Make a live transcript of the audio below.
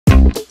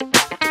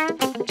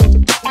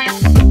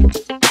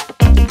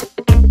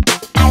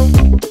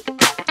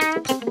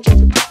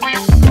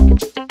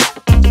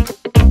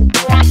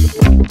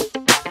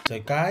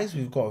Guys,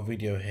 we've got a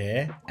video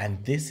here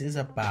and this is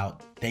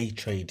about day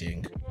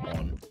trading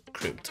on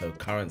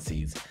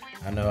cryptocurrencies.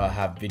 I know I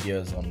have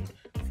videos on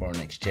foreign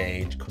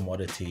exchange,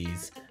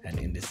 commodities and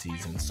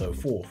indices and so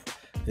forth.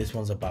 This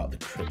one's about the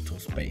crypto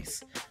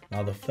space.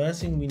 Now the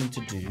first thing we need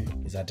to do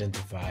is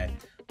identify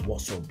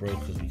what sort of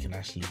brokers we can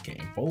actually get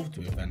involved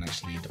with and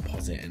actually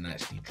deposit and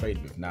actually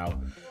trade with.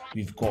 Now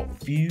we've got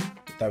a few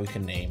that we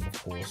can name,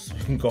 of course.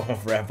 We can go on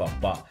forever,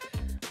 but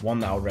one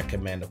that I would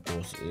recommend, of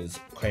course, is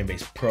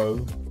Coinbase Pro.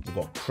 We've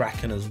got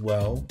Kraken as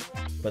well,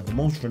 but the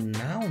most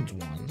renowned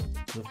one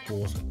is, of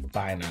course,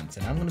 Binance.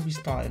 And I'm going to be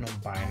starting on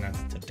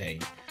Binance today.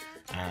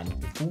 And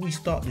before we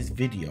start this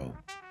video,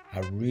 I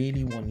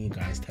really want you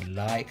guys to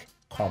like,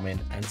 comment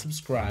and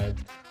subscribe,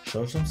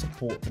 show some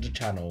support to the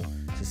channel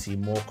to see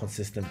more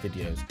consistent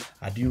videos.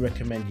 I do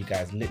recommend you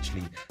guys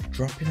literally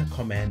drop in a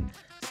comment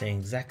saying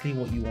exactly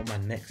what you want my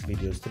next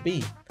videos to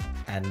be,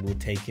 and we'll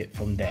take it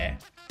from there.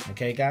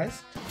 Okay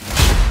guys?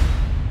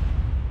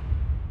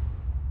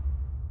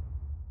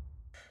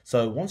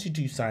 So once you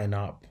do sign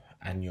up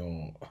and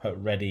you're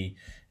ready,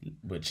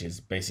 which is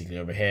basically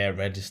over here,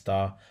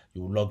 register,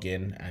 you'll log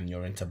in and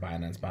you're into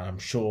Binance. But I'm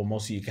sure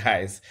most of you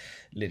guys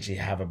literally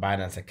have a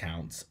Binance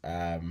account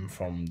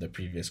from the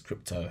previous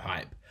crypto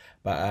hype.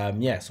 But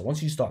yeah, so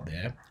once you start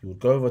there, you will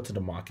go over to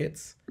the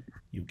markets,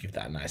 you give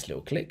that a nice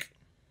little click.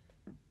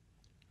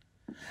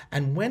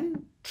 And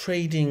when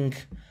trading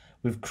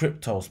with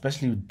crypto,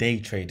 especially with day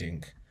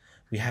trading,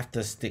 we have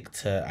to stick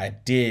to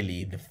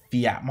ideally the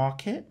fiat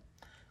market.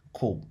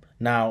 Cool.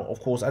 Now,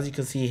 of course, as you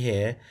can see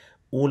here,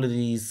 all of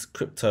these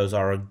cryptos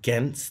are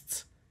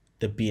against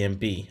the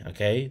BNB,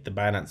 okay, the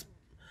Binance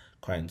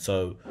coin.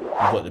 So you've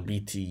got the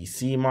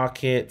BTC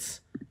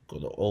market,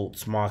 got the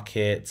alts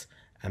market,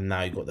 and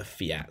now you've got the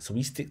fiat. So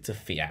we stick to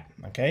fiat,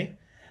 okay?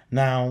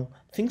 Now,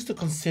 things to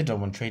consider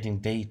when trading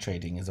day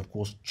trading is, of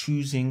course,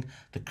 choosing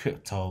the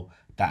crypto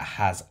that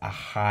has a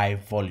high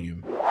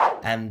volume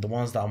and the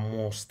ones that are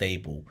more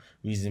stable.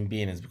 Reason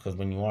being is because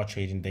when you are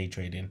trading day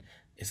trading,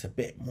 it's a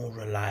bit more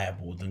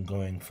reliable than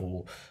going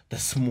for the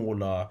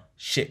smaller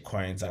shit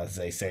coins, as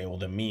they say, or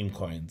the meme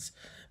coins,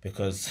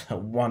 because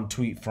one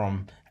tweet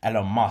from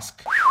Elon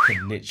Musk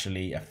can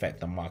literally affect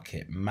the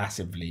market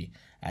massively,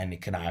 and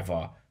it can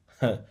either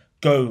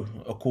go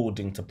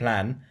according to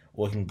plan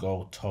or it can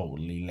go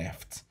totally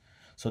left.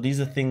 So these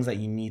are things that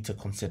you need to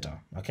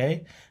consider,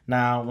 okay?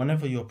 Now,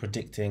 whenever you're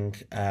predicting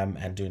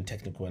and doing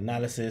technical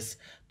analysis,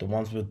 the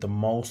ones with the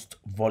most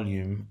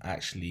volume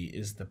actually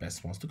is the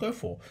best ones to go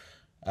for.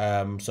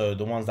 So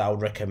the ones that I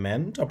would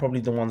recommend are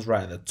probably the ones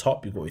right at the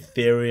top. You've got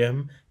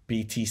Ethereum,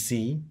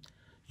 BTC.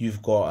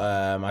 You've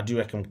got, I do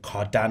reckon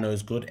Cardano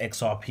is good,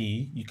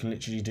 XRP you can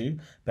literally do.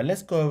 But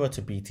let's go over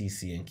to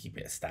BTC and keep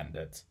it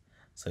standard.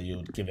 So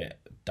you'll give it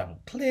a double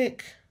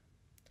click,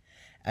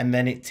 and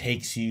then it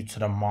takes you to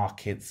the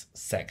markets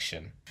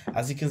section.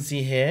 As you can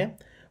see here,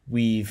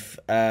 we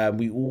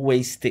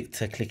always stick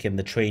to clicking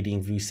the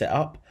trading view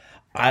setup.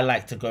 I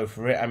like to go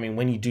for it. I mean,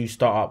 when you do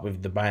start up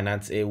with the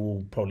Binance, it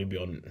will probably be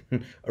on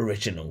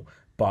original,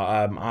 but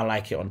I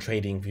like it on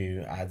Trading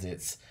View as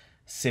it's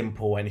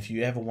simple. And if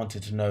you ever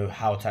wanted to know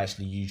how to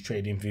actually use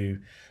Trading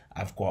View,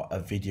 I've got a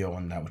video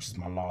on that, which is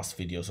my last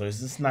video. So it's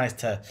just nice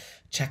to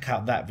check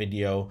out that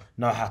video,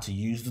 know how to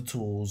use the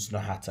tools, know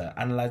how to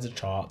analyze the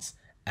charts,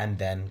 and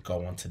then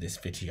go on to this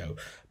video.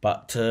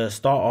 But to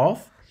start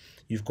off,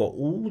 you've got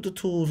all the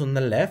tools on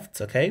the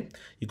left, okay?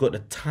 You've got the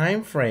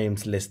time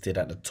frames listed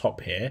at the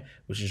top here,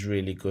 which is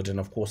really good. And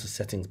of course, the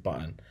settings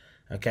button,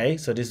 okay?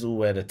 So this is all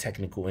where the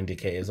technical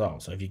indicators are.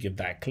 So if you give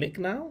that a click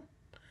now,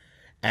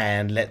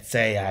 and let's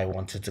say I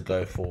wanted to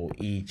go for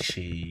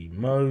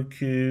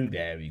Ichimoku,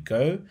 there we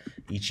go,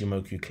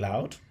 Ichimoku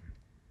Cloud.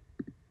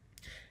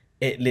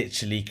 It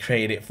literally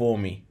created it for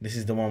me. This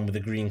is the one with the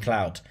green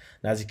cloud.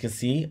 Now, as you can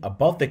see,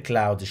 above the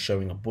cloud is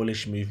showing a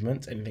bullish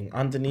movement. Anything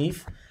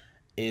underneath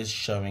is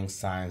showing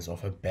signs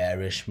of a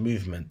bearish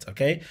movement,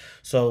 okay?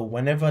 So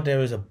whenever there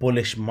is a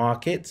bullish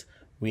market,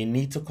 we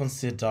need to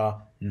consider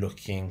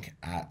looking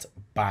at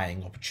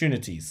buying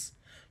opportunities.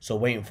 So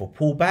waiting for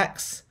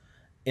pullbacks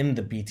in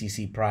the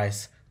BTC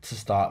price to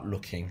start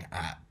looking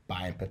at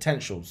buying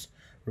potentials.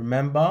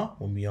 Remember,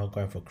 when we are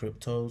going for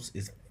cryptos,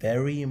 it's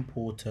very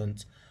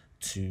important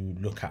to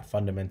look at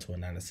fundamental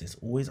analysis,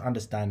 always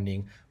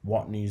understanding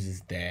what news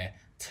is there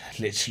to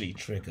literally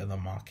trigger the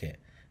market.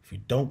 If you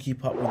don't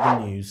keep up with the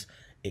news,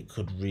 it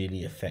could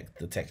really affect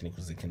the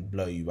technicals. It can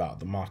blow you out of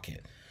the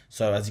market.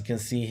 So as you can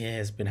see here,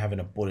 has been having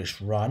a bullish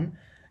run.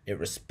 It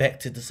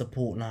respected the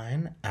support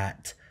line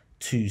at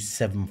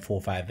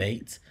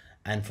 27458,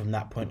 and from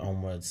that point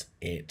onwards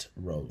it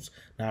rose.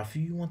 Now if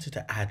you wanted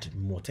to add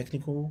more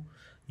technical,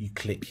 you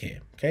click here,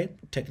 okay?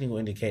 Technical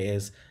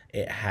indicators,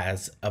 it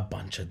has a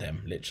bunch of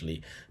them,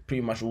 literally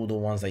pretty much all the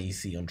ones that you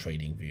see on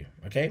Trading View,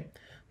 okay?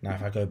 Now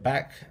if I go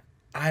back,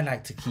 I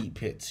like to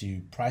keep it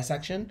to price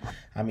action.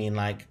 I mean,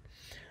 like,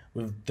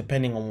 with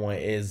depending on what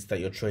it is that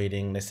you're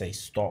trading. Let's say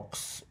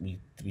stocks, we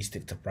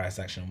stick to price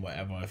action,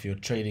 whatever. If you're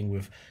trading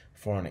with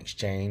foreign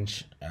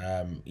exchange,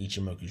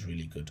 Ichimoku is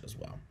really good as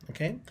well.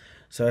 Okay,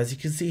 so as you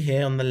can see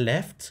here on the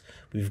left,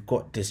 we've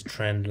got this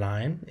trend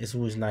line. It's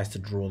always nice to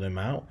draw them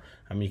out.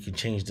 I mean, you can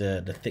change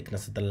the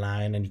thickness of the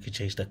line, and you can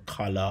change the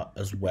color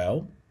as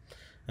well.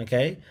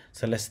 Okay,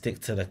 so let's stick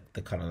to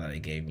the color that they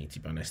gave me, to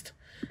be honest.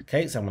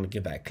 Okay, so I'm going to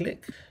give that a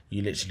click.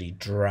 You literally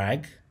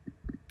drag,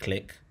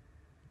 click,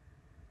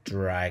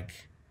 drag,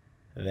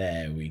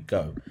 there we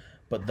go.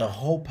 But the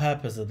whole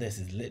purpose of this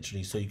is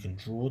literally so you can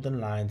draw the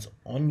lines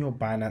on your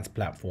Binance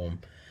platform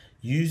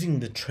using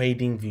the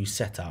trading view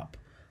setup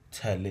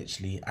to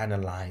literally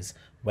analyze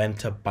when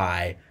to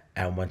buy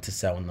and when to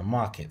sell in the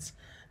markets.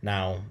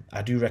 Now,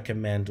 I do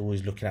recommend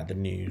always looking at the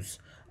news.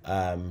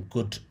 A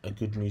good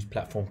news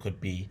platform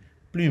could be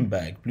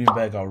Bloomberg.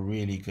 Bloomberg are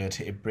really good.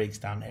 It breaks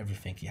down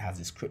everything. It has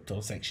its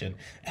crypto section,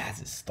 it has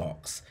its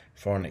stocks,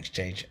 foreign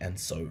exchange, and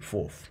so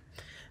forth.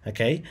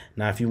 Okay,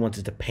 now if you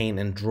wanted to paint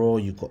and draw,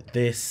 you've got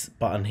this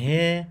button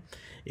here.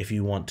 If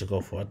you want to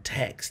go for a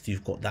text,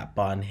 you've got that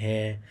button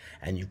here,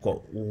 and you've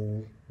got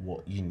all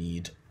what you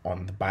need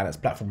on the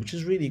Binance platform, which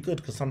is really good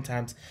because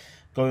sometimes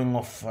going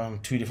off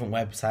two different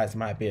websites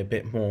might be a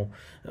bit more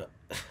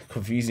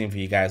confusing for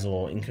you guys,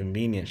 or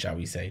inconvenient, shall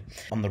we say.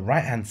 On the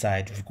right hand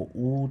side, we've got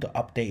all the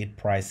updated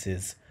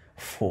prices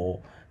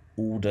for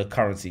all the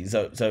currencies.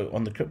 So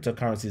on the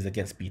cryptocurrencies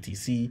against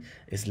BTC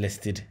is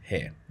listed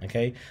here.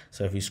 Okay,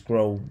 so if we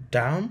scroll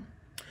down,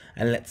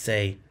 and let's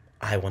say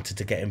I wanted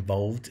to get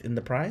involved in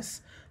the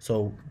price.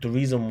 So the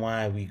reason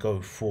why we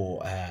go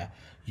for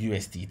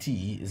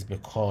USDT is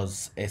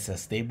because it's a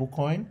stable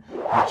coin,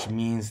 which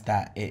means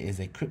that it is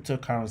a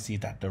cryptocurrency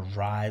that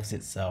derives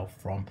itself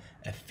from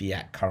a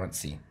fiat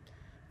currency,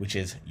 which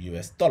is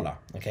US dollar.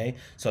 Okay,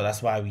 so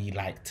that's why we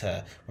like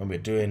to, when we're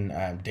doing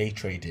day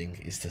trading,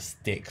 is to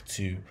stick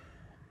to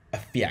a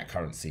fiat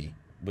currency,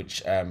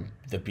 which the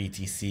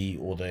BTC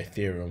or the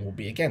Ethereum will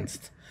be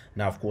against.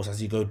 Now, of course,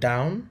 as you go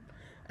down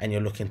and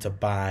you're looking to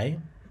buy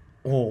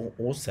or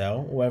sell,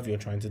 or whatever you're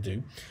trying to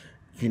do,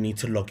 you need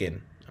to log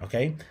in.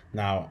 Okay,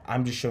 now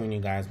I'm just showing you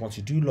guys, once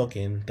you do log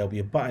in, there'll be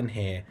a button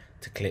here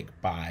to click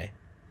buy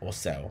or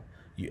sell.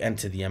 You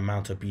enter the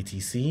amount of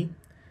BTC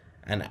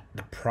and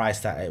the price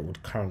that it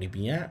would currently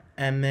be at,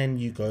 and then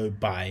you go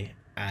buy,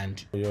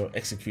 and your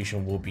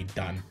execution will be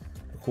done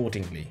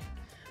accordingly.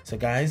 So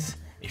guys,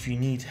 if you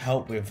need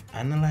help with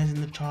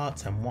analyzing the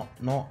charts and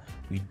whatnot,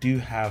 we do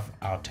have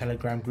our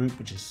Telegram group,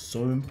 which is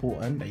so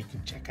important, that you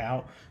can check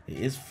out. It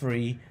is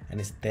free and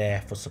it's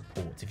there for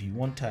support. If you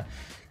want to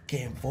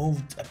get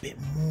involved a bit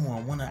more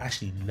and want to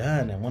actually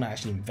learn and want to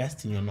actually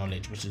invest in your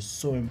knowledge, which is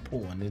so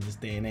important in this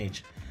day and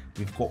age,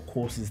 we've got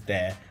courses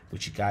there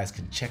which you guys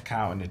can check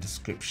out in the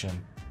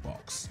description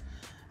box.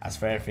 As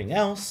for everything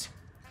else,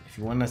 if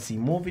you want to see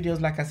more videos,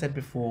 like I said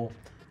before,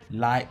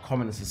 like,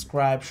 comment and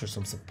subscribe, show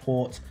some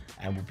support,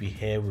 and we'll be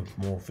here with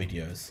more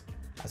videos.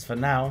 As for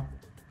now,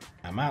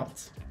 I'm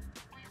out.